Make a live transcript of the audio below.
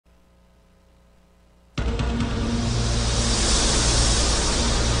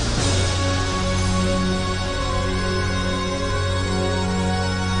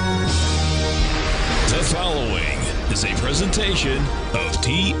presentation of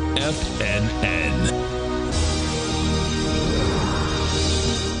TFNN.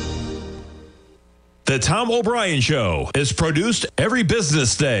 The Tom O'Brien Show is produced every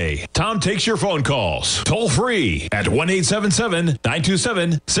business day. Tom takes your phone calls toll free at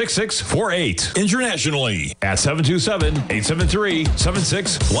 1-877-927-6648. Internationally at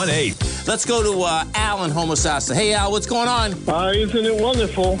 727-873-7618. Let's go to Al in Homosassa. Hey, Al, what's going on? Isn't it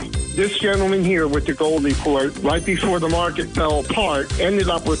wonderful? This gentleman here with the gold report, right before the market fell apart, ended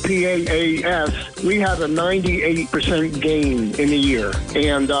up with PAAS. We had a 98% gain in the year.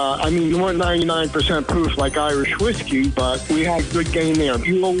 And, you weren't 99% proof like Irish whiskey, but we had good gain there.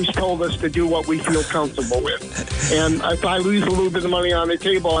 You always told us to do what we feel comfortable with. And if I lose a little bit of money on the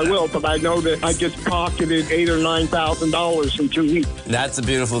table, I will, but I know that I just pocketed $8,000 or $9,000 in 2 weeks. That's a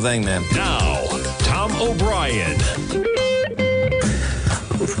beautiful thing, man. Now, Tom O'Brien.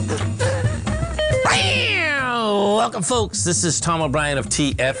 Welcome, folks. This is Tom O'Brien of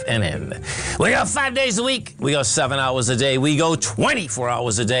TFNN. We go 5 days a week. We go 7 hours a day. We go 24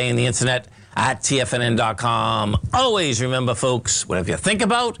 hours a day in the internet at TFNN.com. Always remember, folks, whatever you think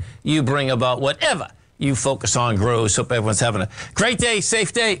about, you bring about. Whatever you focus on grows. Hope everyone's having a great day,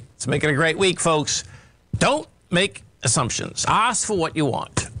 safe day. Let's make it a great week, folks. Don't make assumptions. Ask for what you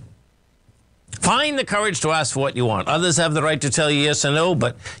want. Find the courage to ask for what you want. Others have the right to tell you yes or no,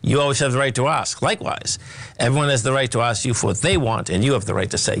 but you always have the right to ask. Likewise, everyone has the right to ask you for what they want, and you have the right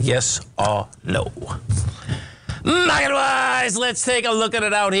to say yes or no. Market-wise, let's take a look at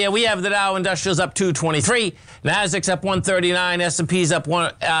it out here. We have the Dow Industrials up 223, Nasdaq's up 139, S&P's up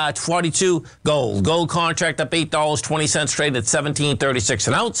 42. Gold contract up $8.20, traded at $17.36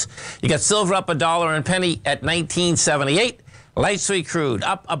 an ounce. You got silver up $1 and penny at $19.78. Light sweet crude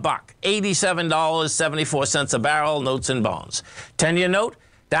up $1, $87.74 a barrel, notes and bonds. 10-year note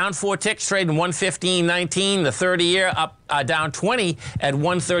down 4 ticks, trading 115.19. The 30-year up down 20 at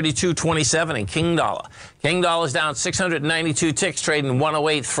 132.27. And King Dollar's down 692 ticks, trading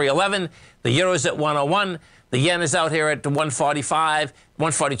 108.311. The euro's at 101. The yen is out here at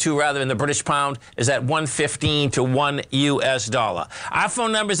 142 rather, and the British pound is at 115 to $1 US. Our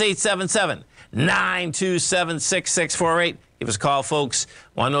phone number is 877-927-6648. Give us a call, folks.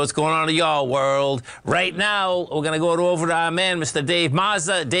 Want to know what's going on in y'all world. Right now, we're going to go over to our man, Mr. Dave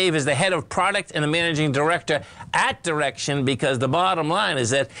Mazza. Dave is the head of product and the managing director at Direction, because the bottom line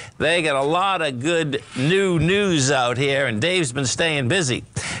is that they got a lot of good new news out here, and Dave's been staying busy.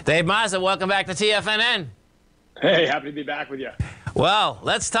 Dave Mazza, welcome back to TFNN. Hey, happy to be back with you. Well,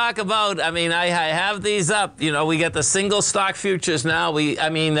 let's talk about, I have these up. You know, we got the single stock futures now.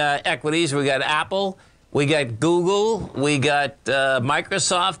 Equities. We got Apple. We got Google, we got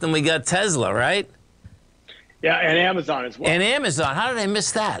Microsoft, and we got Tesla, right? Yeah, and Amazon as well. And Amazon. How did I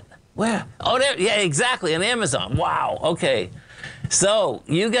miss that? Where? Oh, there. Yeah, exactly. And Amazon. Wow. Okay. So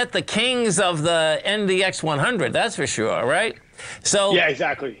you got the kings of the NDX 100. That's for sure, right? So yeah,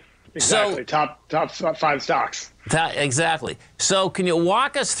 exactly. So, top 5 stocks. Exactly. So can you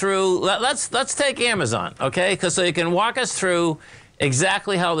walk us through? Let's take Amazon, okay? So you can walk us through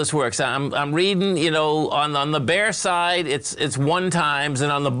exactly how this works. I'm reading, on the bear side, it's 1 times,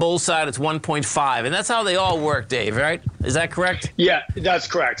 and on the bull side, it's 1.5. And that's how they all work, Dave, right? Is that correct? Yeah, that's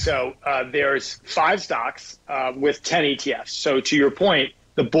correct. So there's 5 stocks with 10 ETFs. So to your point,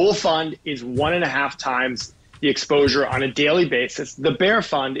 the bull fund is 1.5 times the exposure on a daily basis. The bear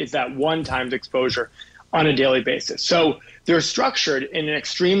fund is that 1 times exposure on a daily basis. So they're structured in an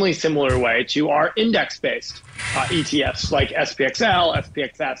extremely similar way to our index-based ETFs like SPXL,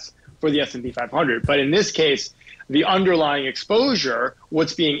 SPXS for the S&P 500. But in this case, the underlying exposure,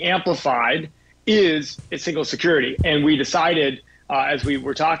 what's being amplified, is a single security. And we decided, as we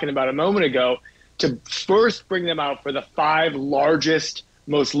were talking about a moment ago, to first bring them out for the 5 largest,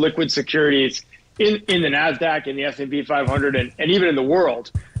 most liquid securities in the NASDAQ, in the S&P 500, and even in the world,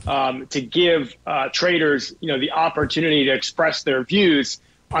 to give traders, the opportunity to express their views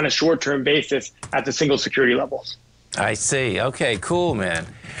on a short-term basis at the single security levels. I see. Okay, cool, man.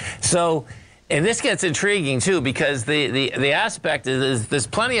 So, and this gets intriguing too, because the aspect is there's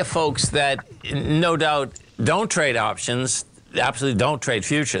plenty of folks that no doubt don't trade options, absolutely don't trade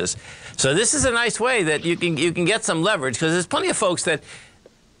futures. So this is a nice way that you can get some leverage, because there's plenty of folks that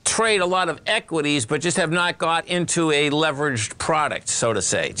trade a lot of equities, but just have not got into a leveraged product, so to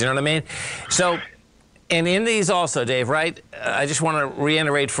say. Do you know what I mean? So, and in these also, Dave, right? I just want to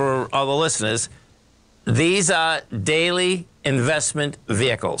reiterate for all the listeners, these are daily investment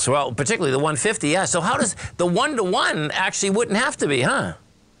vehicles. Well, particularly the 150, yeah. So how does the 1-to-1 actually wouldn't have to be, huh?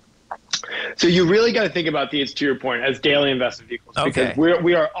 So you really got to think about these, to your point, as daily investment vehicles, because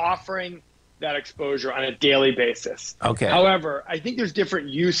we are offering that exposure on a daily basis. Okay. However, I think there's different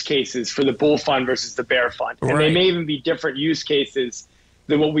use cases for the bull fund versus the bear fund. And Right. they may even be different use cases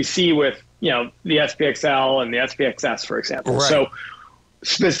than what we see with, the SPXL and the SPXS, for example. Right. So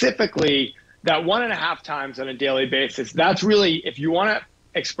specifically, that 1.5 times on a daily basis, that's really, if you want to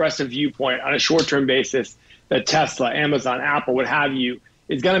express a viewpoint on a short-term basis that Tesla, Amazon, Apple, what have you,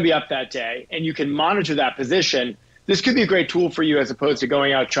 is going to be up that day, and you can monitor that position. This could be a great tool for you as opposed to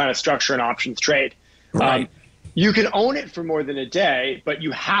going out trying to structure an options trade. Right. You can own it for more than a day, but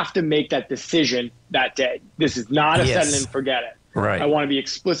you have to make that decision that day. This is not a set it and forget it. Right. I want to be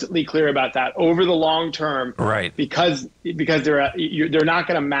explicitly clear about that. Over the long term, Right. because they're not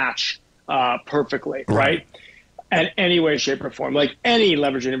going to match perfectly, right? In any way, shape, or form, like any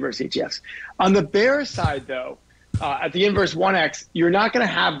leveraged inverse ETFs. On the bear side, though, at the inverse 1x, you're not going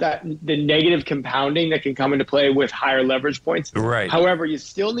to have the negative compounding that can come into play with higher leverage points. Right. However, you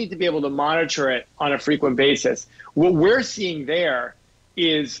still need to be able to monitor it on a frequent basis. What we're seeing there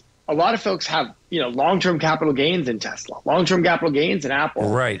is a lot of folks have long-term capital gains in Tesla, long-term capital gains in Apple.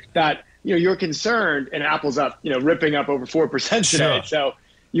 Right. That you're concerned, and Apple's up, ripping up over 4% today. Sure. So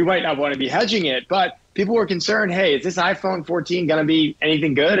you might not want to be hedging it, but people were concerned, hey, is this iPhone 14 going to be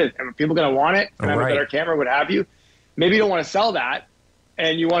anything good? Are people going to want it? Can I have a better camera, what have you? Maybe you don't want to sell that,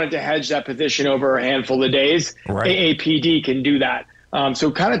 and you wanted to hedge that position over a handful of days. Right. AAPD can do that.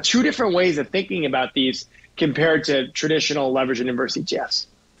 So kind of two different ways of thinking about these compared to traditional leverage and inverse ETFs.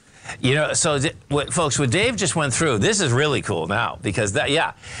 So folks, what Dave just went through, this is really cool now because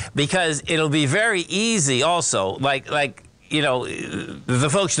it'll be very easy also, like the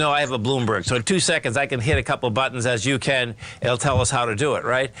folks know I have a Bloomberg, so in 2 seconds I can hit a couple buttons as you can. It'll tell us how to do it,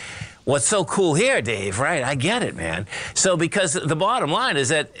 right? What's so cool here, Dave, right? I get it, man. So because the bottom line is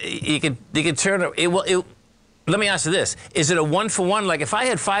that you can turn it. Let me ask you this. Is it a 1-for-1? Like if I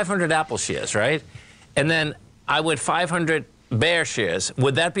had 500 Apple shares, right? And then I would 500 Bear shares,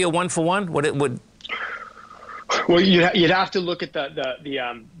 would that be a 1-for-1? Well, you'd have to look at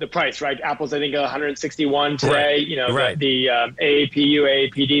the price, right? Apple's, I think, 161 today. Right. The AAPU,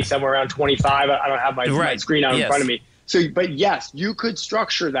 AAPD somewhere around 25. I don't have my screen out in front of me. So, but yes, you could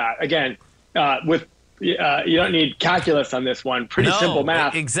structure that again with. You don't need calculus on this one. Pretty simple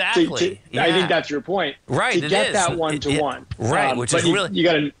math. Exactly. I think that's your point. Right. To get that 1-to-1. Right. Which is really you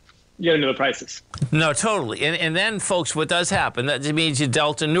got to know the prices. No, totally. And then, folks, what does happen, that means you're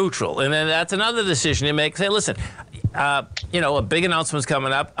delta neutral. And then that's another decision you make. Say, listen, a big announcement's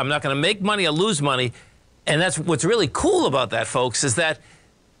coming up. I'm not going to make money or lose money. And that's what's really cool about that, folks, is that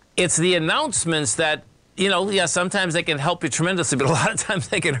it's the announcements that, sometimes they can help you tremendously, but a lot of times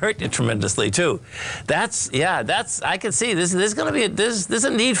they can hurt you tremendously, too. I can see there's going to be there's a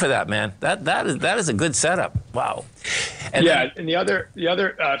need for that, man. That is a good setup. Wow. And the other,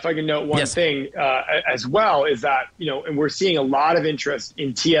 if I can note one thing as well, is that, and we're seeing a lot of interest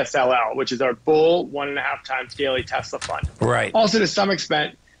in TSLL, which is our bull 1.5 times daily Tesla fund. Right. Also, to some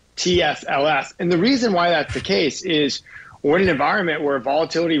extent, TSLS. And the reason why that's the case is we're in an environment where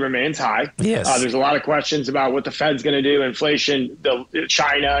volatility remains high. Yes. There's a lot of questions about what the Fed's going to do, inflation,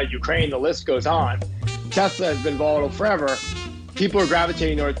 China, Ukraine, the list goes on. Tesla has been volatile forever. People are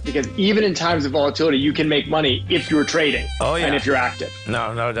gravitating north because even in times of volatility, you can make money if you're trading and if you're active.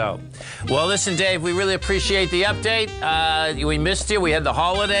 No doubt. Well, listen, Dave, we really appreciate the update. We missed you. We had the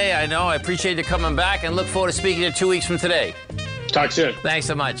holiday. I know. I appreciate you coming back and look forward to speaking to you 2 weeks from today. Talk soon. Thanks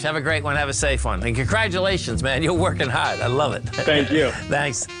so much. Have a great one. Have a safe one. And congratulations, man. You're working hard. I love it. Thank you.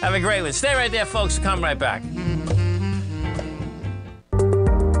 Thanks. Have a great one. Stay right there, folks. Come right back.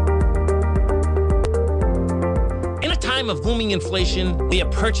 In a time of booming inflation, where your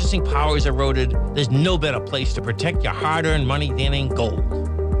purchasing power is eroded, there's no better place to protect your hard-earned money than in gold.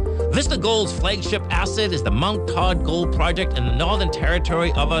 Vista Gold's flagship asset is the Mount Todd Gold Project in the Northern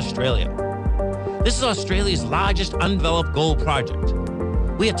Territory of Australia. This is Australia's largest undeveloped gold project.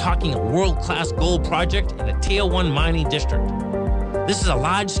 We are talking a world-class gold project in a Tier 1 mining district. This is a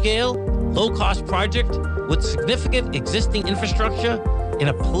large-scale, low-cost project with significant existing infrastructure in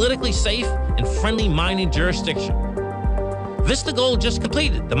a politically safe and friendly mining jurisdiction. Vista Gold just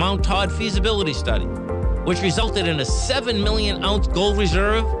completed the Mount Todd feasibility study, which resulted in a 7 million ounce gold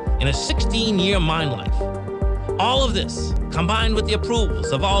reserve in a 16-year mine life. All of this, combined with the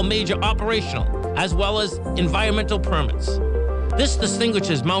approvals of all major operational as well as environmental permits. This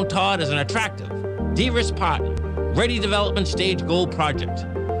distinguishes Mount Todd as an attractive, de-risk partner, ready development stage gold project.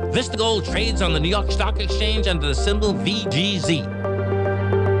 Vista Gold trades on the New York Stock Exchange under the symbol VGZ.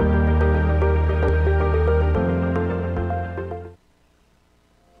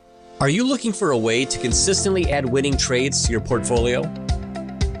 Are you looking for a way to consistently add winning trades to your portfolio?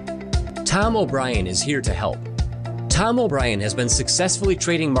 Tom O'Brien is here to help. Tom O'Brien has been successfully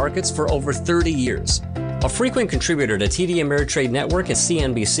trading markets for over 30 years. A frequent contributor to TD Ameritrade Network and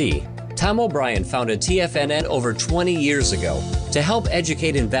CNBC, Tom O'Brien founded TFNN over 20 years ago to help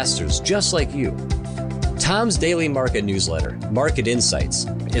educate investors just like you. Tom's daily market newsletter, Market Insights,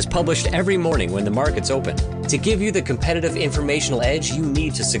 is published every morning when the market's open to give you the competitive informational edge you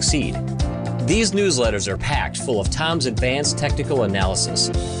need to succeed. These newsletters are packed full of Tom's advanced technical analysis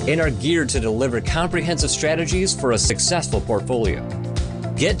and are geared to deliver comprehensive strategies for a successful portfolio.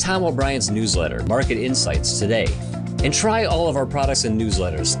 Get Tom O'Brien's newsletter, Market Insights, today and try all of our products and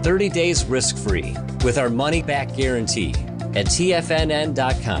newsletters 30 days risk-free with our money-back guarantee at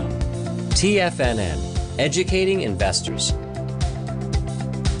TFNN.com. TFNN, educating investors.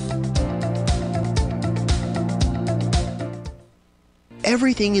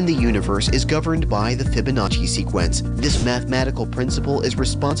 Everything in the universe is governed by the Fibonacci sequence. This mathematical principle is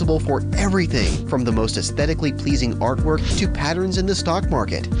responsible for everything from the most aesthetically pleasing artwork to patterns in the stock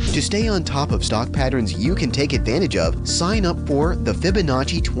market. To stay on top of stock patterns you can take advantage of, sign up for the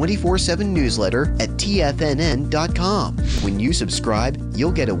Fibonacci 24/7 newsletter at TFNN.com. When you subscribe,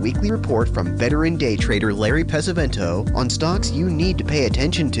 you'll get a weekly report from veteran day trader Larry Pesavento on stocks you need to pay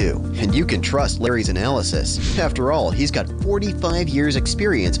attention to. And you can trust Larry's analysis. After all, he's got 45 years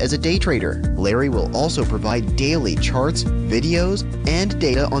experience as a day trader. Larry will also provide daily charts, videos, and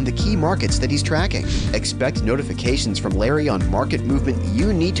data on the key markets that he's tracking. Expect notifications from Larry on market movement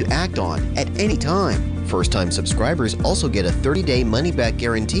you need to act on at any time. First-time subscribers also get a 30-day money-back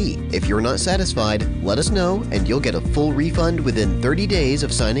guarantee. If you're not satisfied, let us know and you'll get a full refund within 30 days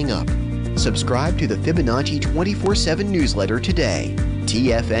of signing up. Subscribe to the Fibonacci 24/7 newsletter today.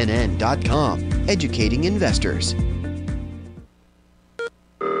 TFNN.com, educating investors.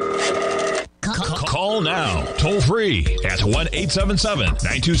 Call now, toll free at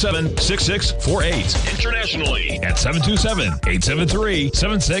 1-877-927-6648. Internationally at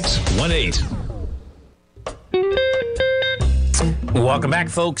 727-873-7618. Welcome back,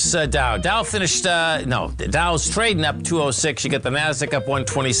 folks. Dow finished, Dow's trading up 206. You get the NASDAQ up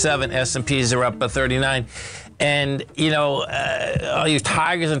 127. S&Ps are up 39. And, all you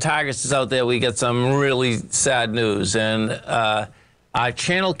tigers and tigresses out there, we get some really sad news. And our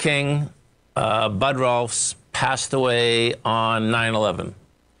channel king, Bud Rolfs, passed away on 9/11.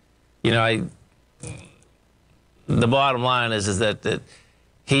 The bottom line is that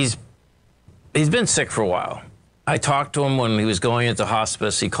he's been sick for a while. I talked to him when he was going into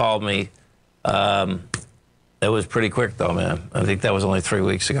hospice. He called me. It was pretty quick, though, man. I think that was only 3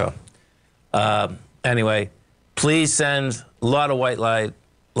 weeks ago. Anyway, please send a lot of white light,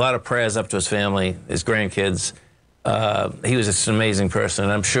 a lot of prayers up to his family, his grandkids. He was just an amazing person,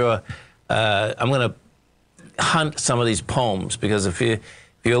 and I'm sure I'm going to hunt some of these poems, because if you're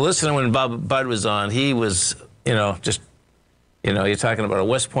listening when Bud was on, he was, you're talking about a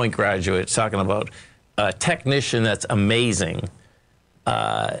West Point graduate, talking about a technician that's amazing,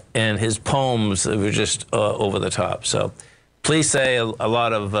 and his poems were just over the top. So please say a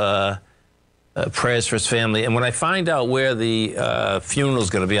lot of prayers for his family. And when I find out where the funeral is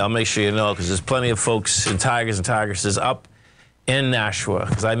going to be, I'll make sure you know, because there's plenty of folks and tigers and tigresses up in Nashua,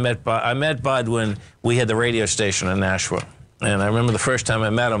 because I met Bud when we had the radio station in Nashua. And I remember the first time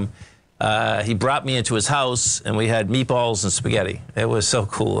I met him, he brought me into his house, and we had meatballs and spaghetti. It was so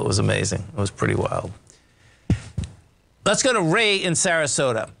cool. It was amazing. It was pretty wild. Let's go to Ray in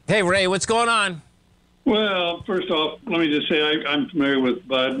Sarasota. Hey, Ray, what's going on? Well, first off, let me just say I'm familiar with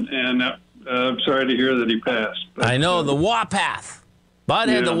Bud, and I'm sorry to hear that he passed. But, I know, the Warpath. Bud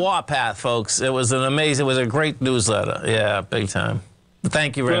had the Warpath, folks. It was it was a great newsletter. Yeah, big time.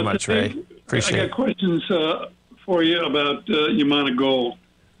 Thank you very much, Ray. Appreciate it. I got questions for you about Yamana Gold.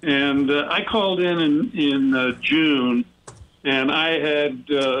 And I called in June, and I had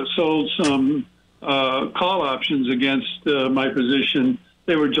sold some call options against my position.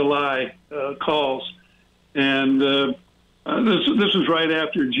 They were July calls. And this was right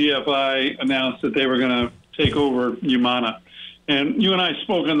after GFI announced that they were going to take over Yamana. And you and I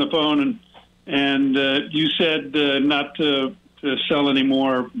spoke on the phone, and you said not to sell any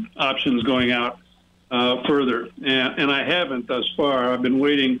more options going out further. And I haven't thus far. I've been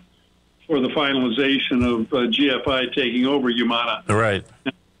waiting for the finalization of GFI taking over Yamana. Right.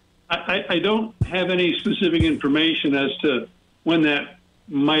 I don't have any specific information as to when that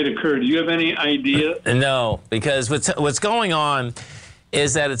might occur. Do you have any idea? No, because what's going on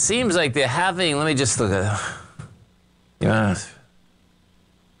is that it seems like they're having, let me just look at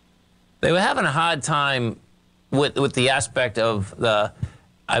they were having a hard time with the aspect of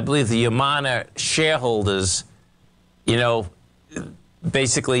I believe the Yamana shareholders,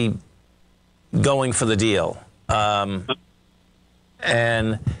 basically going for the deal.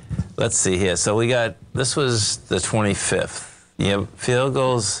 And let's see here. So we got, this was the 25th. Yeah, field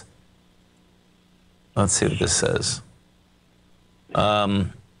goals. Let's see what this says.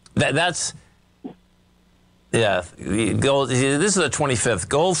 That's, yeah, gold. This is the 25th.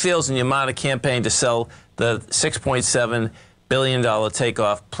 Goldfields and Yamana campaign to sell the $6.7 billion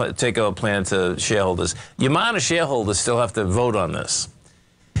takeover plan to shareholders. Yamana shareholders still have to vote on this.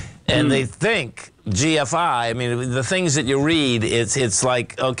 And they think GFI, I mean, the things that you read, it's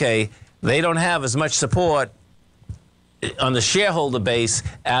like, okay, they don't have as much support on the shareholder base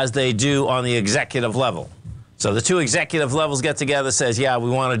as they do on the executive level. So the two executive levels get together, says, yeah, we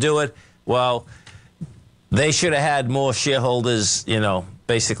want to do it. Well, they should have had more shareholders, you know,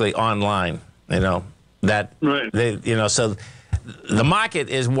 basically online, you know, that, right. They, you know, so the market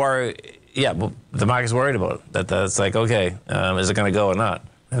is worried. Yeah, well, the market's worried about it. That's like, okay, is it going to go or not?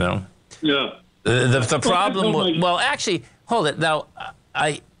 You know? Yeah. The problem, well, actually, hold it. Now,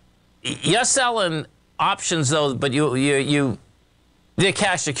 you're selling options, though, but they're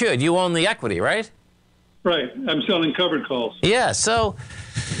cash secured. You own the equity, right? Right. I'm selling covered calls. Yeah, so,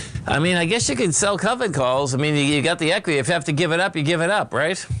 I mean, I guess you could sell covered calls. I mean, you got the equity. If you have to give it up, you give it up,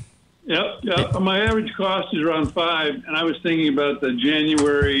 right? Yep. Yeah. My average cost is around $5, and I was thinking about the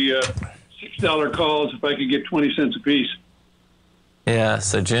January $6 calls if I could get 20 cents a piece. Yeah,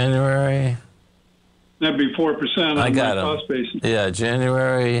 so January. That'd be 4% on my cost basis. Yeah,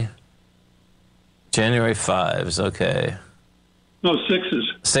 January 5s, okay. No, 6s.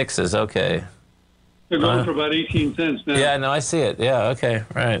 6s, okay. They're going for about 18 cents now. Yeah, no, I see it. Yeah, okay,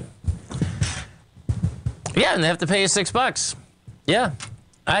 right. Yeah, and they have to pay you $6. Yeah,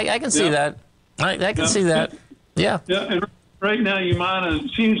 I can see that. I can see that. Yeah. Yeah, and right now Yamana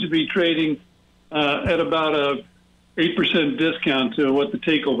seems to be trading at about a 8% discount to what the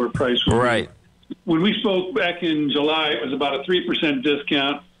takeover price was. Right. When we spoke back in July, it was about a 3%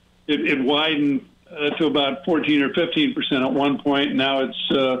 discount. It widened to about 14 or 15% at one point. Now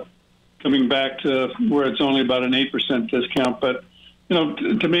it's coming back to where it's only about an 8% discount. But, you know,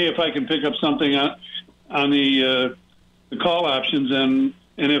 to me, if I can pick up something on the call options, and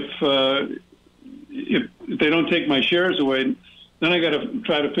if they don't take my shares away, then I got to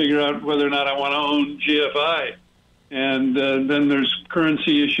try to figure out whether or not I want to own GFI. And then there's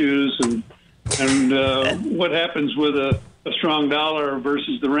currency issues and what happens with a strong dollar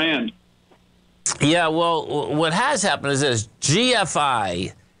versus the rand. Yeah, well, what has happened is this.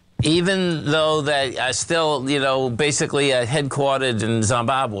 GFI, even though they are still, you know, basically headquartered in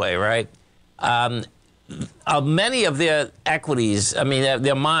Zimbabwe, right? Many of their equities, I mean,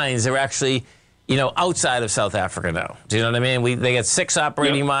 their mines are actually, you know, outside of South Africa now. Do you know what I mean? They got 6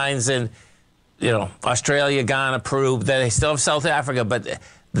 operating mines in, you know, Australia, Ghana, Peru. They still have South Africa, but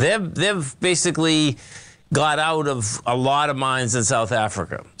they've basically got out of a lot of mines in South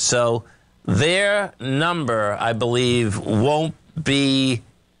Africa. So their number, I believe, won't be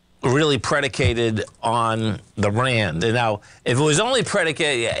really predicated on the rand. And now, if it was only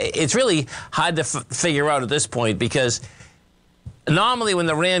predicated, it's really hard to figure out at this point, because normally when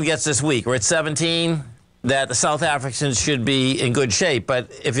the rand gets this weak, we're at 17, that the South Africans should be in good shape.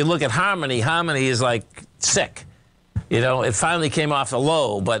 But if you look at Harmony is like sick. You know, it finally came off the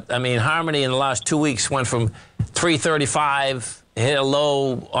low, but I mean, Harmony in the last 2 weeks went from 335, hit a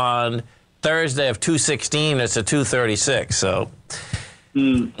low on Thursday of 216, it's a 236. So,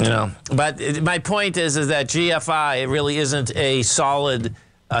 you know, but my point is that GFI really isn't a solid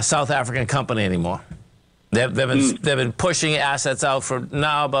South African company anymore. They've been pushing assets out for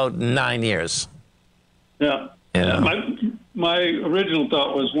now about 9 years. Yeah. My original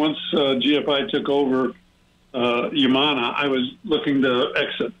thought was once GFI took over Yamana, I was looking to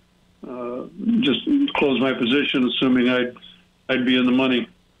exit, just close my position, assuming I'd be in the money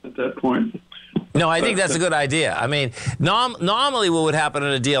at that point. No, I think that's a good idea. I mean, normally what would happen in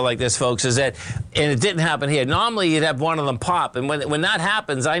a deal like this, folks, is that, and it didn't happen here, normally you'd have one of them pop, and when that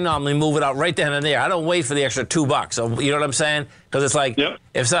happens, I normally move it out right then and there. I don't wait for the extra $2. So, you know what I'm saying? Because it's like,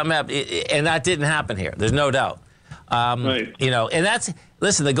 if something happens, and that didn't happen here, there's no doubt. Right. You know, and that's,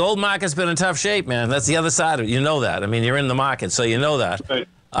 listen, the gold market's been in tough shape, man. That's the other side of it. You know that. I mean, you're in the market, so you know that. Right.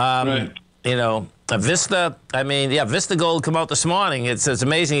 You know, Vista, I mean, yeah, Vista Gold come out this morning. It's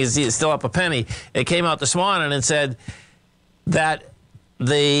amazing. It's still up a penny. It came out this morning and said that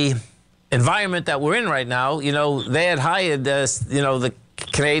the environment that we're in right now, you know, they had hired, you know, the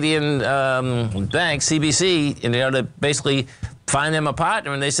Canadian bank, CBC, you know, to basically find them a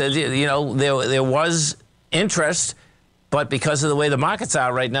partner. And they said, you know, there was interest, but because of the way the markets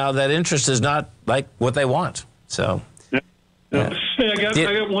are right now, that interest is not like what they want. So, Hey, I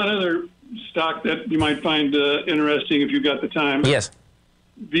got one other stock that you might find interesting if you've got the time. Yes.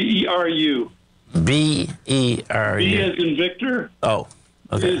 VERU. VERU. V as in Victor. Oh,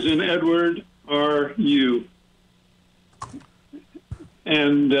 okay. Is in Edward, RU.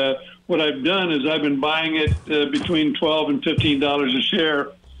 And what I've done is I've been buying it between $12 and $15 a share,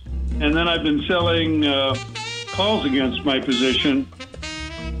 and then I've been selling calls against my position.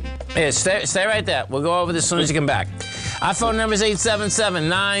 Yeah, stay right there. We'll go over this as soon as you come back. Our phone number is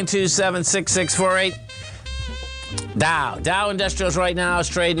 877-927-6648. Dow Industrials right now is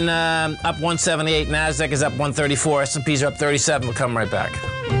trading up 178. NASDAQ is up 134. S&Ps are up 37. We'll come right back.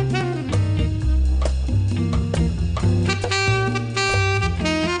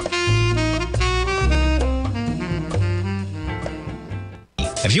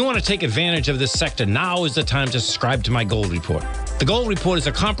 If you want to take advantage of this sector, now is the time to subscribe to my Gold Report. The Gold Report is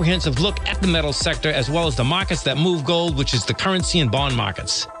a comprehensive look at the metals sector as well as the markets that move gold, which is the currency and bond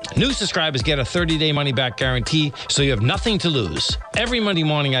markets. New subscribers get a 30-day money-back guarantee, so you have nothing to lose. Every Monday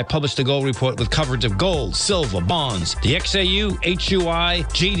morning, I publish the Gold Report with coverage of gold, silver, bonds, the XAU, HUI,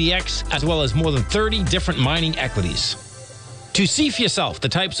 GDX, as well as more than 30 different mining equities. To see for yourself the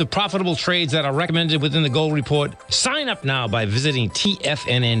types of profitable trades that are recommended within the Gold Report, sign up now by visiting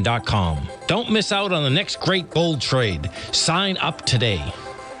TFNN.com. Don't miss out on the next great gold trade. Sign up today.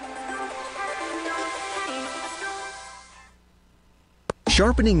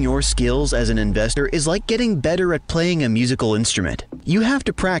 Sharpening your skills as an investor is like getting better at playing a musical instrument. You have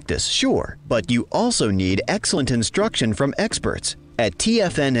to practice, sure, but you also need excellent instruction from experts. At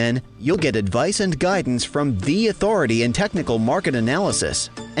TFNN, you'll get advice and guidance from the authority in technical market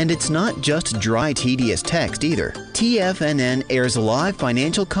analysis. And it's not just dry, tedious text either. TFNN airs live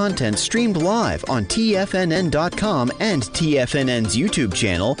financial content streamed live on TFNN.com and TFNN's YouTube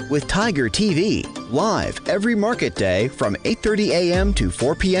channel with Tiger TV, live every market day from 8:30 a.m. to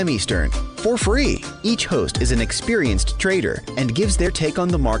 4 p.m. Eastern. For free. Each host is an experienced trader and gives their take on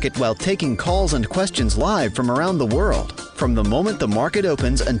the market while taking calls and questions live from around the world. From the moment the market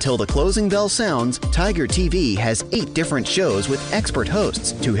opens until the closing bell sounds, Tiger TV has 8 different shows with expert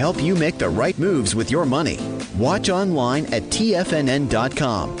hosts to help you make the right moves with your money. Watch online at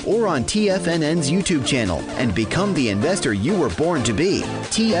TFNN.com or on TFNN's YouTube channel and become the investor you were born to be.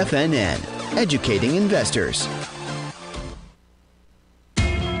 TFNN, educating investors.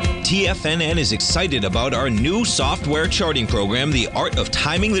 TFNN is excited about our new software charting program, The Art of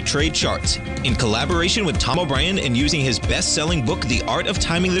Timing the Trade Charts. In collaboration with Tom O'Brien and using his best-selling book, The Art of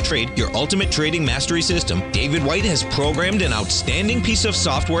Timing the Trade, Your Ultimate Trading Mastery System, David White has programmed an outstanding piece of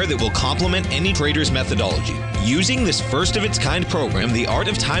software that will complement any trader's methodology. Using this first-of-its-kind program, The Art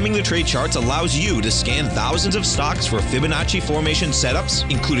of Timing the Trade Charts allows you to scan thousands of stocks for Fibonacci formation setups,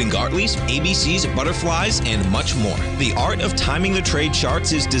 including Gartleys, ABCs, butterflies, and much more. The Art of Timing the Trade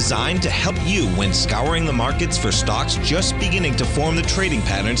Charts is designed to help you when scouring the markets for stocks just beginning to form the trading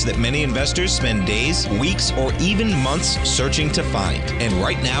patterns that many investors spend days, weeks, or even months searching to find. And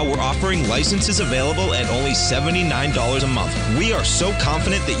right now, we're offering licenses available at only $79 a month. We are so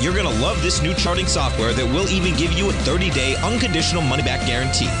confident that you're going to love this new charting software that will even give you a 30-day unconditional money-back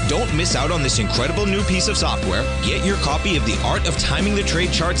guarantee. Don't miss out on this incredible new piece of software. Get your copy of The Art of Timing the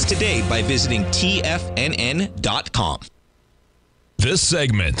Trade Charts today by visiting TFNN.com. This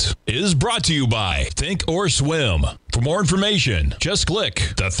segment is brought to you by Thinkorswim. For more information, just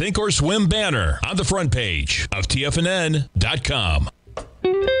click the Thinkorswim banner on the front page of TFNN.com.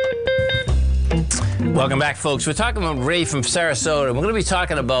 Welcome back, folks. We're talking about Ray from Sarasota. We're going to be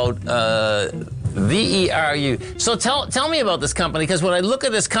talking about VERU. So tell me about this company, because when I look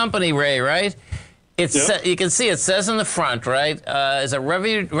at this company, Ray, right? You can see it says in the front, right, is a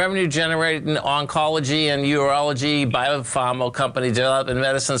revenue generating oncology and urology biopharma company developing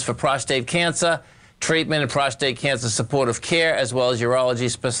medicines for prostate cancer, treatment and prostate cancer supportive care, as well as urology,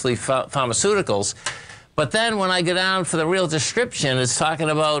 especially pharmaceuticals. But then when I go down for the real description, it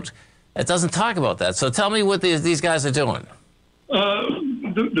doesn't talk about that. So tell me what these guys are doing.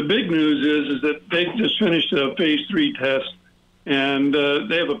 The big news is that they just finished a phase 3 test, and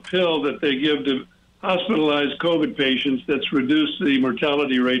they have a pill that they give to hospitalized COVID patients that's reduced the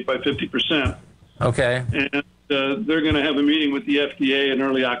mortality rate by 50%. Okay. And they're going to have a meeting with the FDA in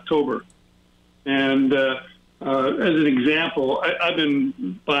early October. And as an example, I've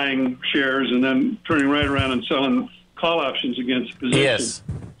been buying shares and then turning right around and selling call options against positions. Yes.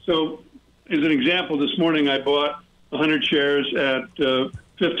 So as an example, this morning I bought 100 shares at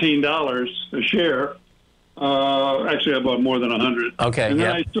 $15 a share. Actually, I bought more than 100. Okay. And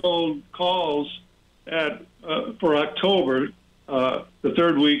then I sold calls for October, the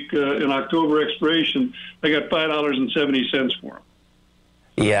third week in October expiration. I got $5.70 for them.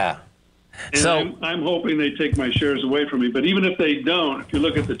 Yeah. And So I'm hoping they take my shares away from me. But even if they don't, if you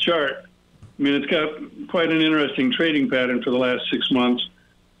look at the chart, I mean, it's got quite an interesting trading pattern for the last 6 months.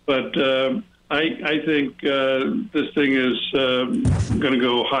 But I think this thing is going to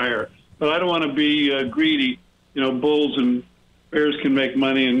go higher. But I don't want to be greedy. You know, bulls and bears can make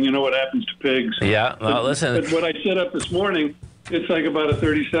money, and you know what happens to pigs. yeah, well, listen. But what I set up this morning, it's like about a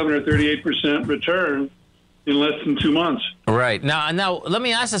 37 or 38% return in less than 2 months. Right. Now, let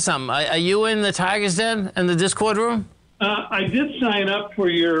me ask you something. Are you in the Tigers Den in the Discord room? I did sign up for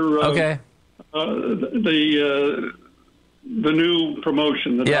your Okay. The new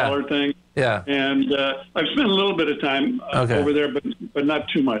promotion, the dollar thing. Yeah. And I've spent a little bit of time over there, but not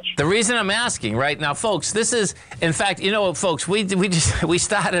too much. The reason I'm asking right now, folks, this is, in fact, you know what, folks, we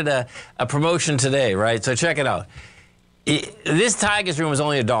started a promotion today, right? So check it out. This Tigers room is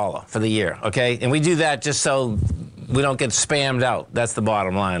only $1 for the year, okay? And we do that just so we don't get spammed out. That's the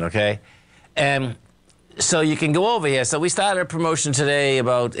bottom line, okay? And so you can go over here. So we started a promotion today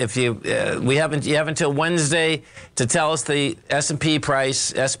about if you you have until Wednesday to tell us the S&P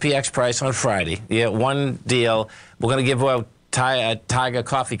price, SPX price on Friday. You get one deal. We're going to give away Tiger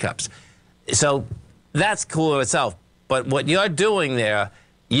coffee cups. So that's cool in itself. But what you're doing there,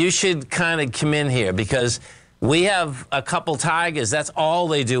 you should kind of come in here because we have a couple Tigers. That's all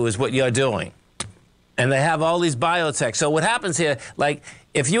they do is what you're doing. And they have all these biotech. So what happens here, like,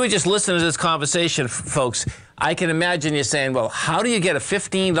 if you would just listen to this conversation, folks, I can imagine you saying, well, how do you get a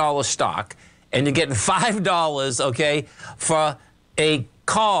 $15 stock and you're getting $5, okay, for a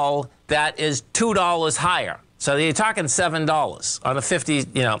call that is $2 higher? So you're talking $7 on a 50,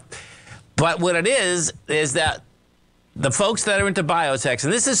 you know. But what it is that the folks that are into biotechs,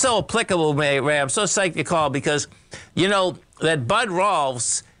 and this is so applicable, Ray, I'm so psyched you called because, you know, that Bud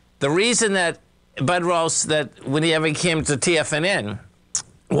Rolfs, the reason that Bud Rolfs, that when he ever came to TFNN,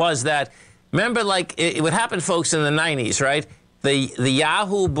 was that, remember, like, it would happen, folks, in the 90s, right? The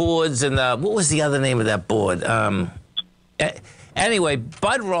Yahoo boards and the, what was the other name of that board? Anyway,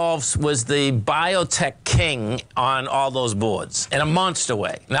 Bud Rolfs was the biotech king on all those boards in a monster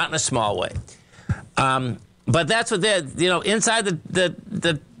way, not in a small way. But that's what they're, you know, inside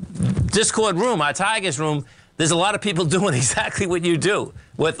the Discord room, our Tigers room, there's a lot of people doing exactly what you do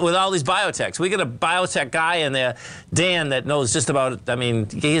with all these biotechs. We got a biotech guy in there, Dan, that knows just about, I mean,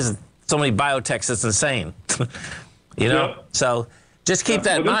 he has so many biotechs, it's insane. You know? Yeah. So just keep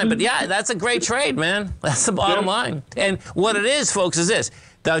that in mind. But yeah, that's a great trade, man. That's the bottom line. And what it is, folks, is this.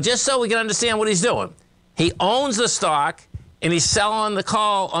 Now, just so we can understand what he's doing, he owns the stock, and he's selling the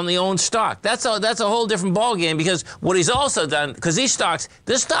call on the owned stock. That's a whole different ballgame because what he's also done, because this stock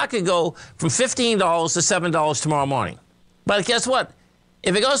could go from $15 to $7 tomorrow morning. But guess what?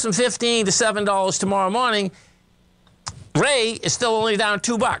 If it goes from $15 to $7 tomorrow morning, Ray is still only down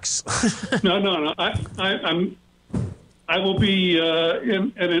 $2. No. I will be at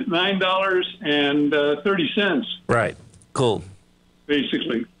 $9.30. Right. Cool.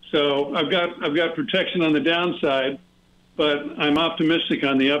 Basically, so I've got protection on the downside. But I'm optimistic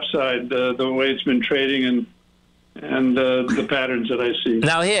on the upside, the way it's been trading and the patterns that I see.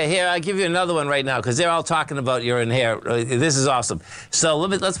 Now here, I'll give you another one right now because they're all talking about you're in here. This is awesome. So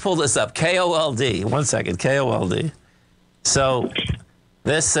let's pull this up. KOLD. 1 second. KOLD. So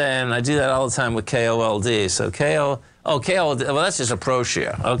this, and I do that all the time with KOLD. So KOLD. Well, that's just a pro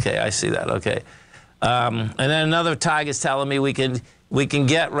share. Okay, I see that. Okay. And then another Tiger's telling me we can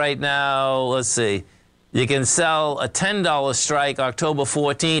get right now. Let's see. You can sell a $10 strike October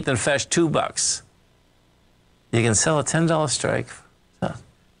 14th and fetch $2. You can sell a $10 strike. Well,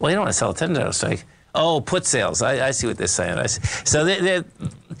 you don't want to sell a $10 strike. Oh, put sales. I see what they're saying. So they're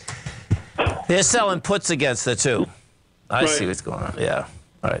selling puts against the two. I see what's going on. Yeah.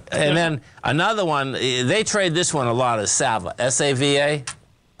 All right. And then another one, they trade this one a lot, is Sava. S-A-V-A?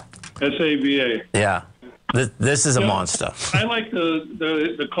 S-A-V-A. Yeah. This is a monster. I like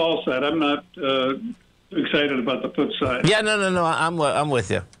the call side. I'm not excited about the put side. Yeah, no. I'm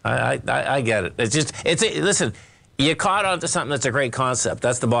with you. I get it. Listen, you caught on to something that's a great concept.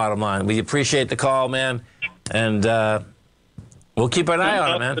 That's the bottom line. We appreciate the call, man, and we'll keep an eye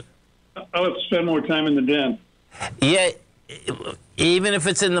on it, man. I'll have to spend more time in the den. Yeah, even if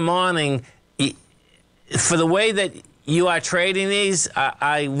it's in the morning, for the way that you are trading these,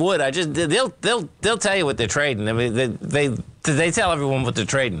 I would. They'll tell you what they're trading. I mean, they tell everyone what they're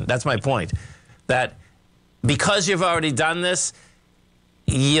trading. That's my point. That because you've already done this,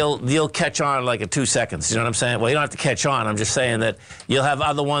 you'll catch on like in 2 seconds. You know what I'm saying? Well, you don't have to catch on. I'm just saying that you'll have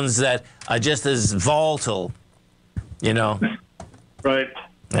other ones that are just as volatile. You know. Right.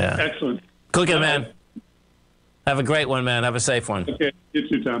 Yeah. Excellent. Cooking, man. Have a great one, man. Have a safe one. Okay, you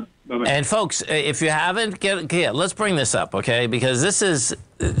too, Tom. Bye-bye. And folks, if you haven't, let's bring this up, okay? Because this is,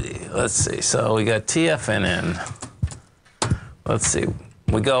 let's see. So we got TFNN. Let's see.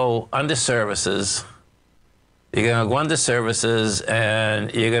 We go under services. You're going to go under services,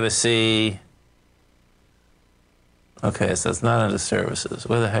 and you're going to see. Okay, so it's not under services.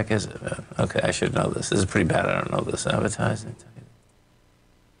 Where the heck is it, man? Okay, I should know this. This is pretty bad. I don't know this. Advertising.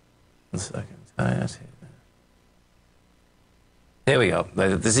 1 second. Here we go.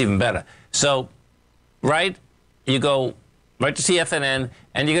 This is even better. So, you go right to TFNN,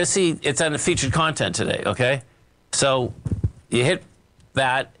 and you're going to see it's under featured content today, okay? So, you hit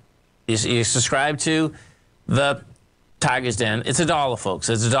that. You subscribe to the Tiger's Den. It's $1, folks.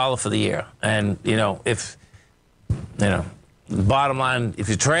 It's $1 for the year. And, bottom line, if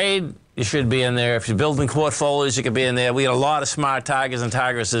you trade, you should be in there. If you're building portfolios, you could be in there. We got a lot of smart Tigers and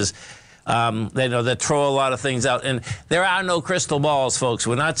Tigresses. They know that throw a lot of things out. And there are no crystal balls, folks.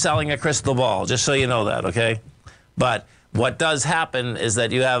 We're not selling a crystal ball, just so you know that, okay? But what does happen is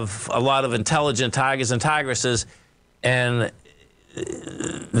that you have a lot of intelligent Tigers and Tigresses, and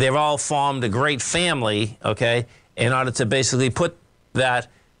they've all formed a great family, okay, in order to basically put that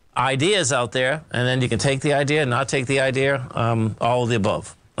ideas out there, and then you can take the idea, not take the idea, all of the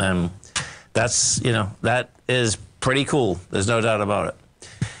above. And that's, that is pretty cool. There's no doubt about it.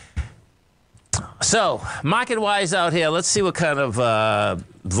 So, market-wise out here, let's see what kind of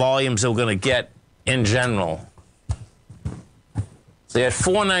volumes we're going to get in general. So you're at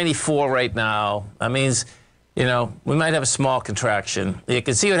 494 right now. That means, we might have a small contraction. You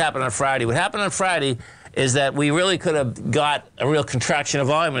can see what happened on Friday. What happened on Friday is that we really could have got a real contraction of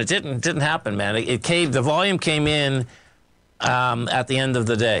volume, and it didn't happen, man. The volume came in at the end of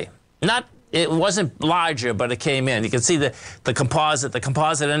the day. It wasn't larger, but it came in. You can see the composite. The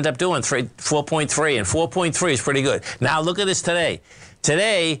composite ended up doing 4.3, and 4.3 is pretty good. Now look at this today.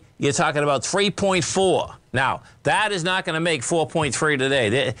 Today you're talking about 3.4. Now that is not going to make 4.3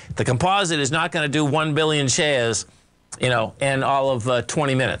 today. The composite is not going to do 1 billion shares, in all of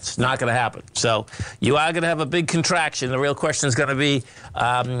 20 minutes. Not going to happen. So you are going to have a big contraction. The real question is going to be,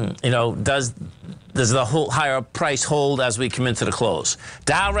 does the whole higher price hold as we come into the close?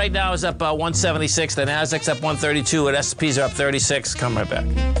 Dow right now is up 176. The Nasdaq's up 132. And S&Ps are up 36. Come right back.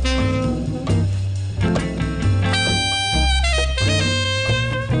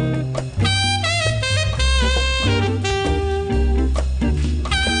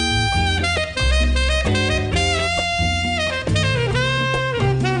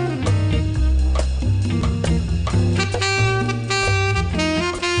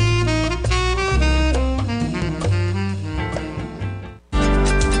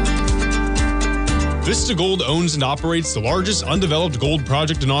 Vista Gold owns and operates the largest undeveloped gold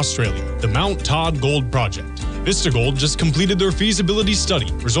project in Australia, the Mount Todd Gold Project. Vista Gold just completed their feasibility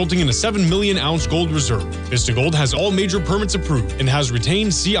study, resulting in a 7 million ounce gold reserve. Vista Gold has all major permits approved and has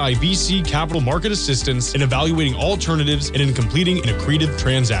retained CIBC capital market assistance in evaluating alternatives and in completing an accretive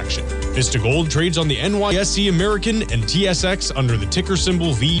transaction. Vista Gold trades on the NYSE American and TSX under the ticker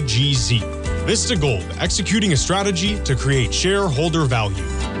symbol VGZ. Vista Gold, executing a strategy to create shareholder value.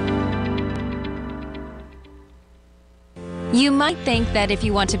 You might think that if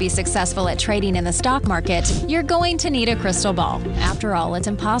you want to be successful at trading in the stock market, you're going to need a crystal ball. After all, it's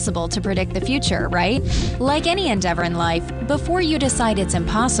impossible to predict the future, right? Like any endeavor in life, before you decide it's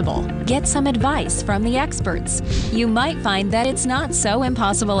impossible, get some advice from the experts. You might find that it's not so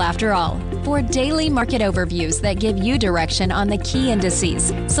impossible after all. For daily market overviews that give you direction on the key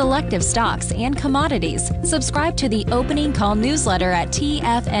indices, selective stocks, and commodities, subscribe to the Opening Call newsletter at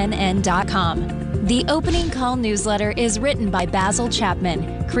TFNN.com. The Opening Call newsletter is written by Basil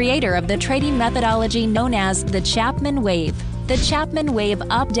Chapman, creator of the trading methodology known as the Chapman Wave. The Chapman Wave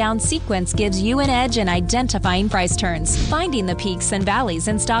up-down sequence gives you an edge in identifying price turns, finding the peaks and valleys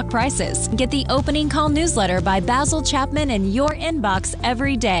in stock prices. Get the Opening Call newsletter by Basil Chapman in your inbox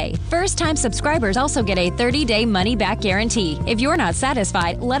every day. First-time subscribers also get a 30-day money-back guarantee. If you're not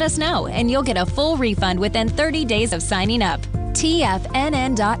satisfied, let us know, and you'll get a full refund within 30 days of signing up.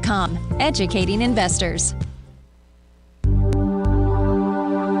 TFNN.com, educating investors.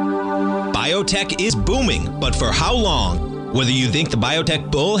 Biotech is booming, but for how long? Whether you think the biotech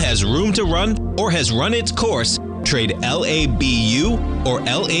bull has room to run or has run its course, trade LABU or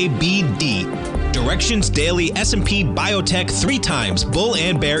LABD. Direction's daily S&P Biotech 3 times bull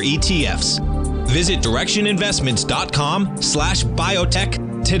and bear ETFs. Visit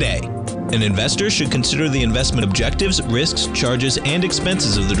directioninvestments.com/biotech today. An investor should consider the investment objectives, risks, charges, and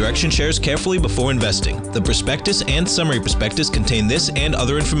expenses of the direction shares carefully before investing. The prospectus and summary prospectus contain this and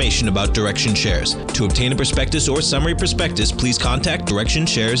other information about direction shares. To obtain a prospectus or summary prospectus, please contact Direction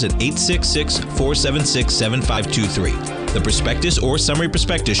Shares at 866-476-7523. The prospectus or summary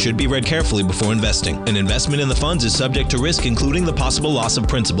prospectus should be read carefully before investing. An investment in the funds is subject to risk, including the possible loss of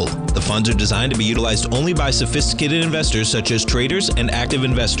principal. The funds are designed to be utilized only by sophisticated investors such as traders and active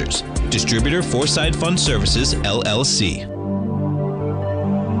investors. Distributor Foreside Fund Services, LLC.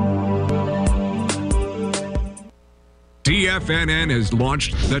 TFNN has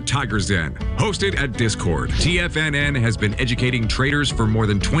launched the Tiger's Den. Hosted at Discord, TFNN has been educating traders for more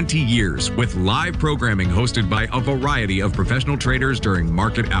than 20 years with live programming hosted by a variety of professional traders during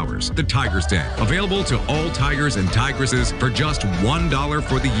market hours. The Tiger's Den, available to all tigers and tigresses for just $1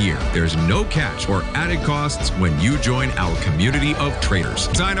 for the year. There's no catch or added costs when you join our community of traders.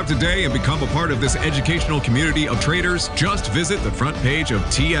 Sign up today and become a part of this educational community of traders. Just visit the front page of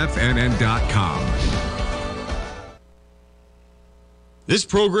TFNN.com. This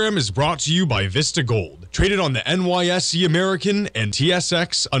program is brought to you by Vista Gold, traded on the NYSE American and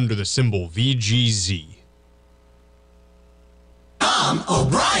TSX under the symbol VGZ. Tom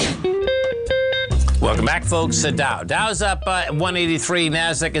O'Brien. Welcome back, folks. Dow's up 183,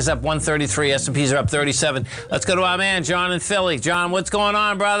 NASDAQ is up 133, S&Ps are up 37. Let's go to our man, John in Philly. John, what's going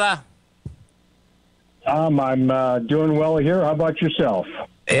on, brother? I'm doing well here. How about yourself?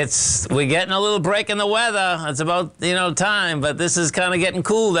 We're getting a little break in the weather. It's about, time, but this is kind of getting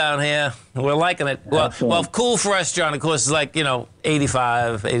cool down here. We're liking it. Well, cool for us, John, of course, is like,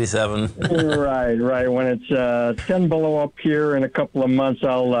 85, 87. Right. When it's 10 below up here in a couple of months,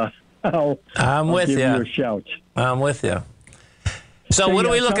 I'll give you a shout. I'm with you. So what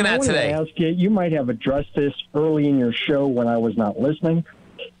are we looking at today? I wanted to ask you might have addressed this early in your show when I was not listening.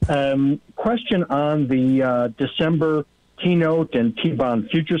 Question on the December T-note and T-bond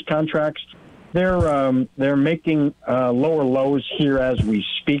futures contracts. They're making lower lows here as we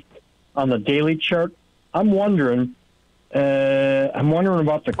speak on the daily chart. I'm wondering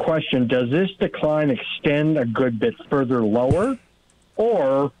about the question: does this decline extend a good bit further lower,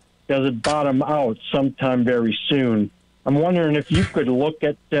 or does it bottom out sometime very soon? I'm wondering if you could look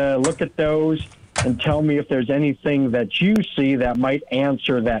at those and tell me if there's anything that you see that might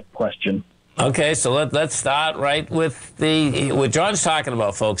answer that question. Okay, so let's start right with what John's talking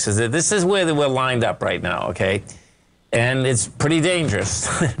about, folks, is that this is where we're lined up right now, okay? And it's pretty dangerous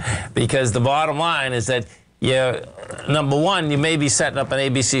because the bottom line is that, number one, you may be setting up an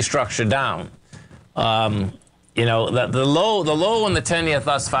ABC structure down. The low on the 10-year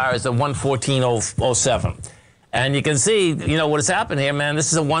thus far is at 114.07. And you can see, what has happened here, man.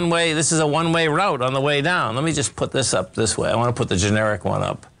 This is a one-way route on the way down. Let me just put this up this way. I want to put the generic one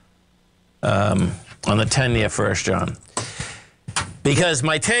up. On the 10-year first, John. Because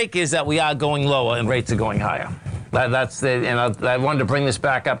my take is that we are going lower and rates are going higher. I wanted to bring this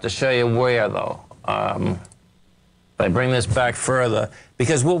back up to show you where, though. I bring this back further.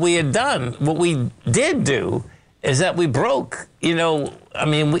 Because what we did do, is that we broke,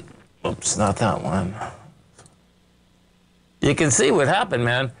 oops, not that one. You can see what happened,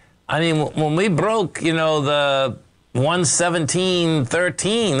 man. When we broke, the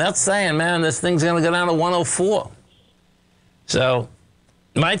 117.13, that's saying, man, this thing's going to go down to 104. So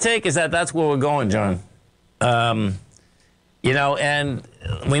my take is that that's where we're going, John. And we know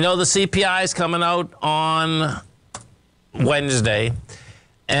the CPI is coming out on Wednesday.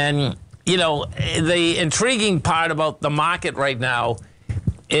 And, the intriguing part about the market right now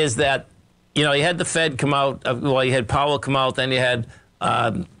is that, you had the Fed come out, you had Powell come out, then you had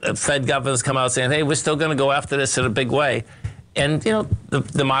Fed governors come out saying, hey, we're still going to go after this in a big way. And,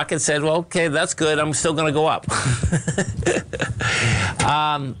 the market said, well, okay, that's good. I'm still going to go up.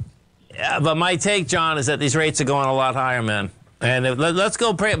 But my take, John, is that these rates are going a lot higher, man. And let's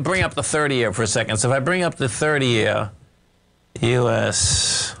go bring up the 30-year for a second. So if I bring up the 30-year,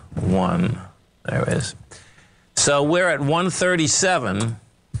 US 1, there it is. So we're at 137.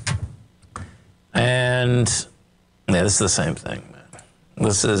 And, this is the same thing.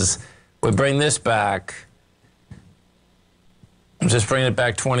 We bring this back. I'm just bringing it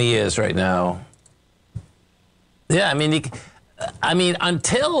back 20 years right now. Yeah,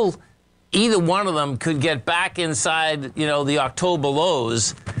 until either one of them could get back inside, the October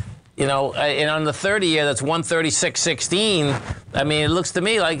lows, and on the 30-year, that's 136.16. It looks to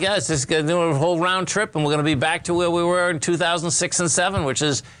me like, it's just going to do a whole round trip, and we're going to be back to where we were in 2006 and 7, which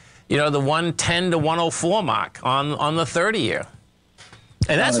is, the 110 to 104 mark on the 30-year.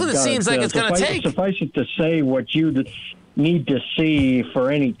 And that's what it seems like it's going to take. Suffice it to say, what you need to see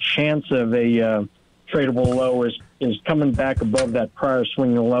for any chance of a tradable low is coming back above that prior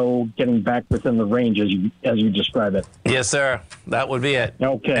swing low, getting back within the range as you describe it. Yes, sir. That would be it.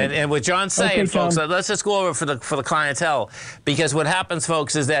 Okay. And what John's saying, folks, Tom. let's just go over for the clientele, because what happens,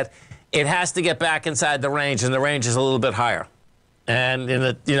 folks, is that it has to get back inside the range, and the range is a little bit higher, and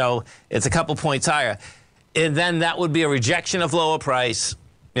it's a couple points higher, and then that would be a rejection of lower price,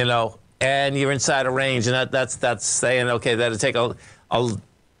 and you're inside a range, and that's saying, okay, that'll take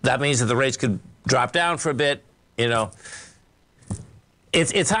that means that the rates could drop down for a bit.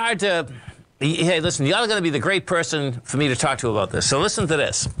 It's hard to. Hey, listen, you're going to be the great person for me to talk to about this. So listen to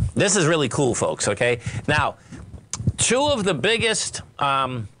this. This is really cool, folks. Okay, now, two of the biggest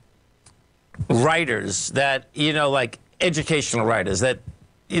writers that like educational writers that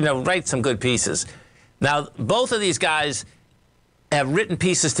write some good pieces. Now, both of these guys have written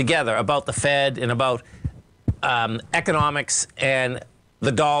pieces together about the Fed and about economics and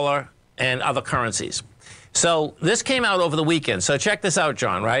the dollar and other currencies. So this came out over the weekend. So check this out,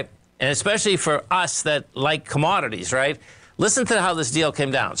 John, right? And especially for us that like commodities, right? Listen to how this deal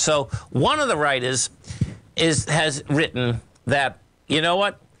came down. So one of the writers has written that, you know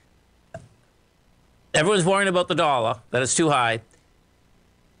what? Everyone's worrying about the dollar, that it's too high.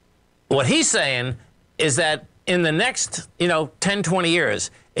 What he's saying is that in the next, 10, 20 years,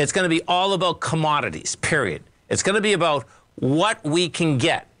 it's going to be all about commodities, period. It's going to be about what we can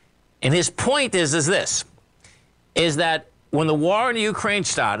get. And his point is this, is that when the war in Ukraine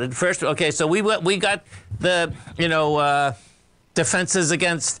started, first, okay, so we got the, defenses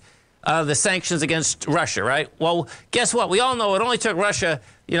against the sanctions against Russia, right? Well, guess what? We all know it only took Russia,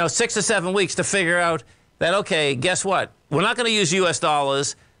 6 or 7 weeks to figure out that, okay, guess what? We're not going to use U.S.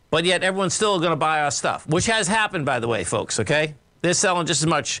 dollars, but yet everyone's still going to buy our stuff, which has happened, by the way, folks, okay? They're selling just as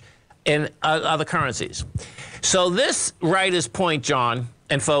much in other currencies. So this writer's point, John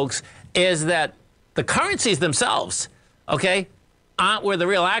and folks, is that the currencies themselves, okay, aren't where the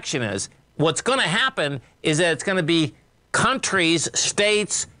real action is. What's going to happen is that it's going to be countries,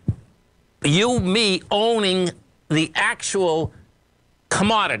 states, you, me, owning the actual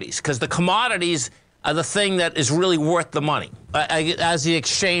commodities, because the commodities are the thing that is really worth the money as the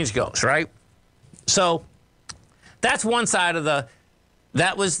exchange goes, right? So that's one side of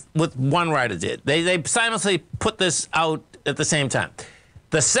that was what one writer did. They simultaneously put this out at the same time.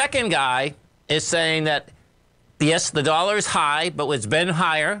 The second guy is saying that, yes, the dollar is high, but it's been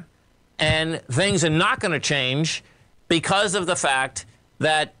higher, and things are not going to change because of the fact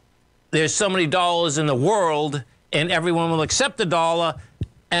that there's so many dollars in the world, and everyone will accept the dollar,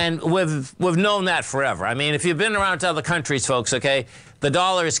 and we've known that forever. I mean, if you've been around to other countries, folks, okay, the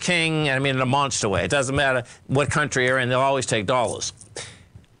dollar is king, I mean, in a monster way. It doesn't matter what country you're in, they'll always take dollars.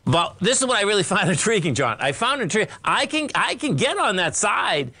 But this is what I really find intriguing, John. I found intriguing. I can get on that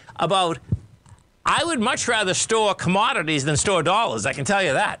side about, I would much rather store commodities than store dollars. I can tell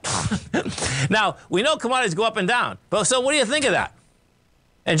you that. Now, we know commodities go up and down. But so what do you think of that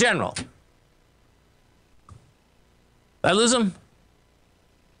in general? Did I lose them?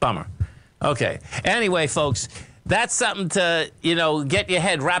 Bummer. Okay. Anyway, folks, that's something to, get your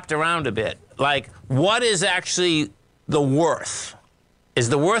head wrapped around a bit. Like, what is actually the worth? Is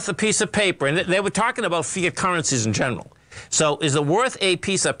the worth a piece of paper? And they were talking about fiat currencies in general. So is it worth a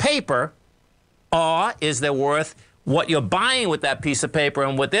piece of paper, or is there worth what you're buying with that piece of paper?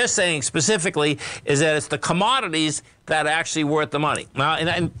 And what they're saying specifically is that it's the commodities that are actually worth the money. Now,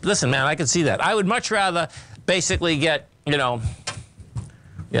 and listen, man, I can see that. I would much rather basically get, I'd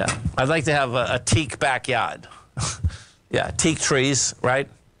like to have a teak backyard. Yeah, teak trees, right?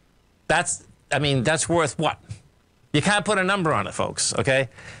 That's worth what? You can't put a number on it, folks, okay?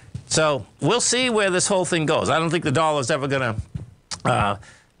 So we'll see where this whole thing goes. I don't think the dollar's ever going to,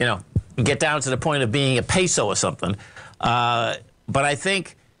 get down to the point of being a peso or something. But I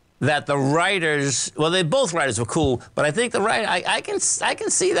think that the writers, well, both writers were cool, but I think the writer, I can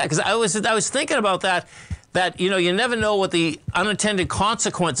see that, because I was thinking about that you never know what the unintended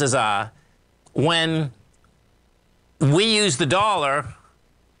consequences are when we use the dollar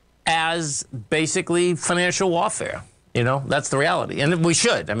as basically financial warfare. That's the reality. And we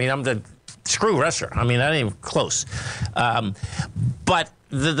should. I mean, screw Russia. I mean, that ain't even close. But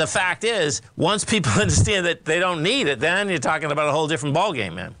the fact is, once people understand that they don't need it, then you're talking about a whole different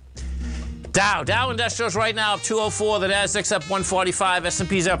ballgame, man. Dow Industrials right now up 204. The Nasdaq's up 145.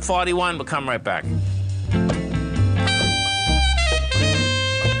 S&P's up 41. We'll come right back.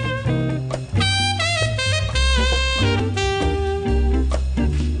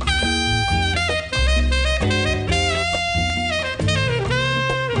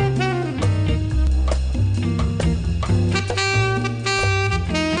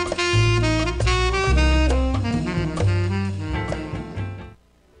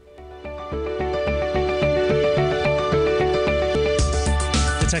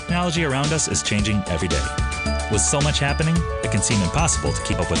 technology around us is changing every day. With so much happening, it can seem impossible to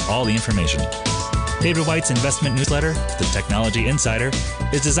keep up with all the information. David White's investment newsletter, The Technology Insider,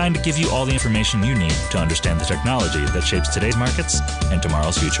 is designed to give you all the information you need to understand the technology that shapes today's markets and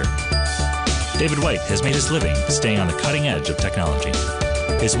tomorrow's future. David White has made his living staying on the cutting edge of technology.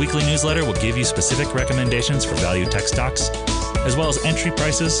 His weekly newsletter will give you specific recommendations for value tech stocks, as well as entry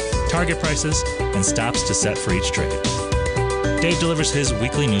prices, target prices, and stops to set for each trade. Dave delivers his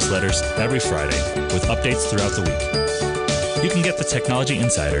weekly newsletters every Friday with updates throughout the week. You can get the Technology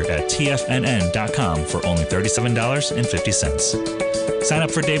Insider at TFNN.com for only $37.50. Sign up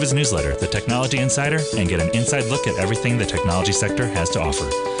for David's newsletter, The Technology Insider, and get an inside look at everything the technology sector has to offer.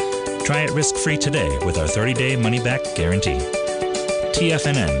 Try it risk-free today with our 30-day money-back guarantee.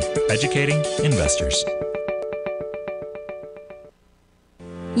 TFNN, educating investors.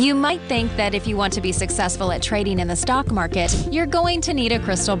 You might think that if you want to be successful at trading in the stock market, you're going to need a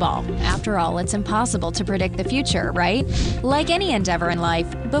crystal ball. After all, it's impossible to predict the future, right? Like any endeavor in life,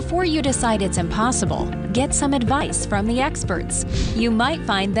 before you decide it's impossible, get some advice from the experts. You might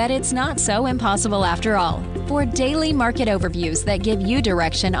find that it's not so impossible after all. For daily market overviews that give you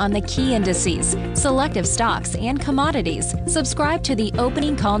direction on the key indices, selective stocks, and commodities, subscribe to the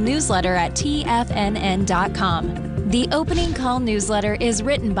Opening Call newsletter at TFNN.com. The Opening Call newsletter is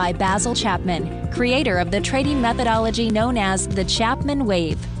written by Basil Chapman, creator of the trading methodology known as the Chapman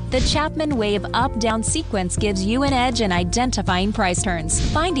Wave. The Chapman Wave up-down sequence gives you an edge in identifying price turns,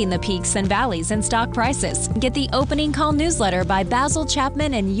 finding the peaks and valleys in stock prices. Get the Opening Call newsletter by Basil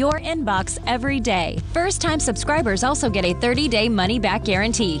Chapman in your inbox every day. First-time subscribers also get a 30-day money-back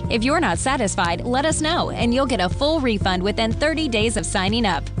guarantee. If you're not satisfied, let us know, and you'll get a full refund within 30 days of signing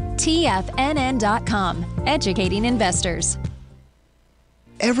up. TFNN.com, educating investors.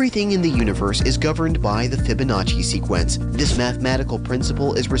 Everything in the universe is governed by the Fibonacci sequence. This mathematical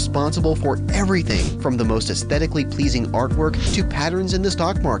principle is responsible for everything from the most aesthetically pleasing artwork to patterns in the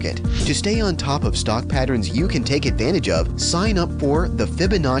stock market. To stay on top of stock patterns you can take advantage of, sign up for the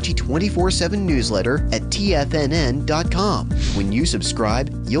Fibonacci 24/7 newsletter at TFNN.com. When you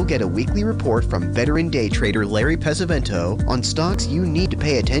subscribe, you'll get a weekly report from veteran day trader Larry Pesavento on stocks you need to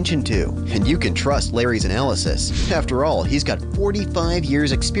pay attention to. And you can trust Larry's analysis. After all, he's got 45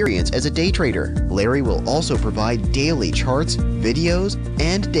 years experience as a day trader. Larry will also provide daily charts, videos,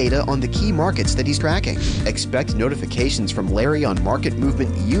 and data on the key markets that he's tracking. Expect notifications from Larry on market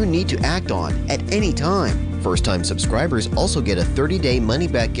movement you need to act on at any time. First-time subscribers also get a 30-day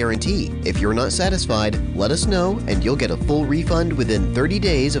money-back guarantee. If you're not satisfied, let us know and you'll get a full refund within 30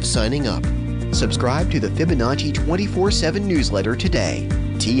 days of signing up. Subscribe to the Fibonacci 24/7 newsletter today.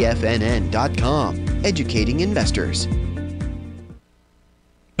 TFNN.com, educating investors.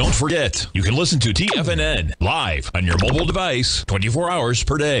 Don't forget, you can listen to TFNN live on your mobile device 24 hours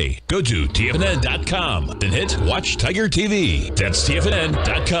per day. Go to TFNN.com, then hit Watch Tiger TV. That's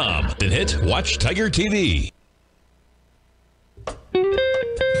TFNN.com, then hit Watch Tiger TV.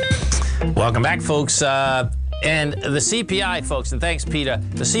 Welcome back, folks. And the CPI, folks, and thanks, Peter.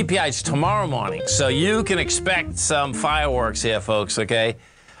 The CPI is tomorrow morning, so you can expect some fireworks here, folks, okay?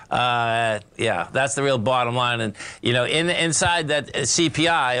 Yeah, that's the real bottom line. And, you know, inside that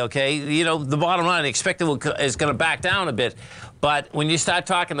CPI, okay, you know, the bottom line, expected is going to back down a bit. But when you start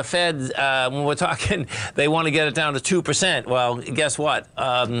talking the Fed, when we're talking, they want to get it down to 2%. Well, guess what?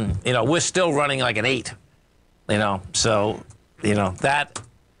 You know, we're still running like an 8, you know. So, you know, that,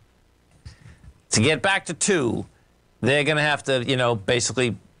 to get back to 2, they're going to have to, you know,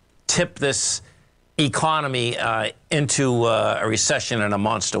 basically tip this economy into a recession in a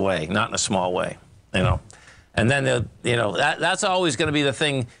monster way, not in a small way, you know. And then, you know, that's always going to be the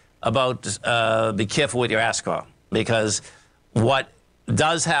thing about be careful what you ask for, because what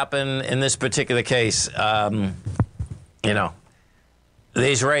does happen in this particular case, you know,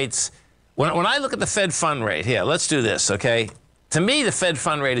 these rates, when I look at the Fed fund rate, here, let's do this, okay? To me, the Fed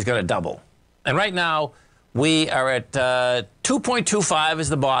fund rate is going to double. And right now, we are at 2.25 is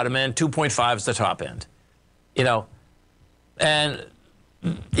the bottom end, 2.5 is the top end. You know, and,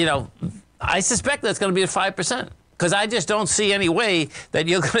 you know, I suspect that's going to be at 5%, because I just don't see any way that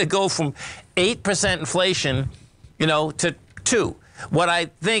you're going to go from 8% inflation, you know, to 2. What I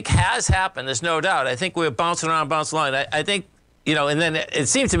think has happened, there's no doubt, I think we're bouncing around. I think, you know, and then it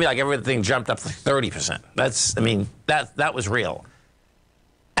seems to me like everything jumped up to 30%. That's, I mean, that was real.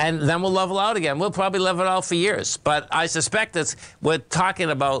 And then we'll level out again. We'll probably level out for years. But I suspect we're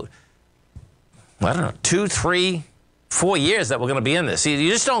talking about, I don't know, 2, 3, 4 years that we're going to be in this. You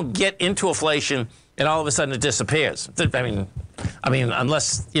just don't get into inflation and all of a sudden it disappears. I mean,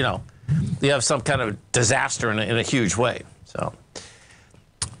 unless, you know, you have some kind of disaster in a huge way. So,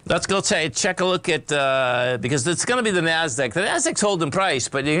 Let's go check a look at, because it's going to be the NASDAQ. The NASDAQ's holding price,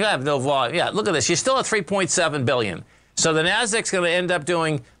 but you have no volume. Yeah, look at this. You're still at 3.7 billion. So the NASDAQ's going to end up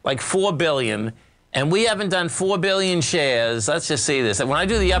doing like 4 billion, and we haven't done 4 billion shares. Let's just see this. When I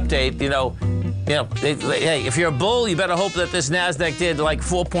do the update, hey, if you're a bull, you better hope that this NASDAQ did like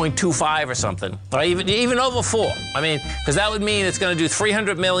 4.25 or something, or even over 4. I mean, because that would mean it's going to do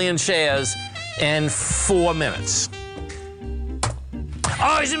 300 million shares in 4 minutes.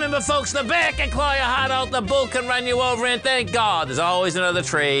 Always remember, folks, the bear can claw your heart out, the bull can run you over, and thank God there's always another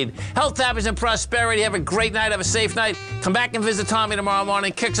trade. Health, happiness, and prosperity. Have a great night. Have a safe night. Come back and visit Tommy tomorrow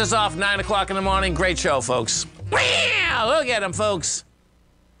morning. Kicks us off 9 o'clock in the morning. Great show, folks. Look at him, folks.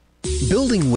 Building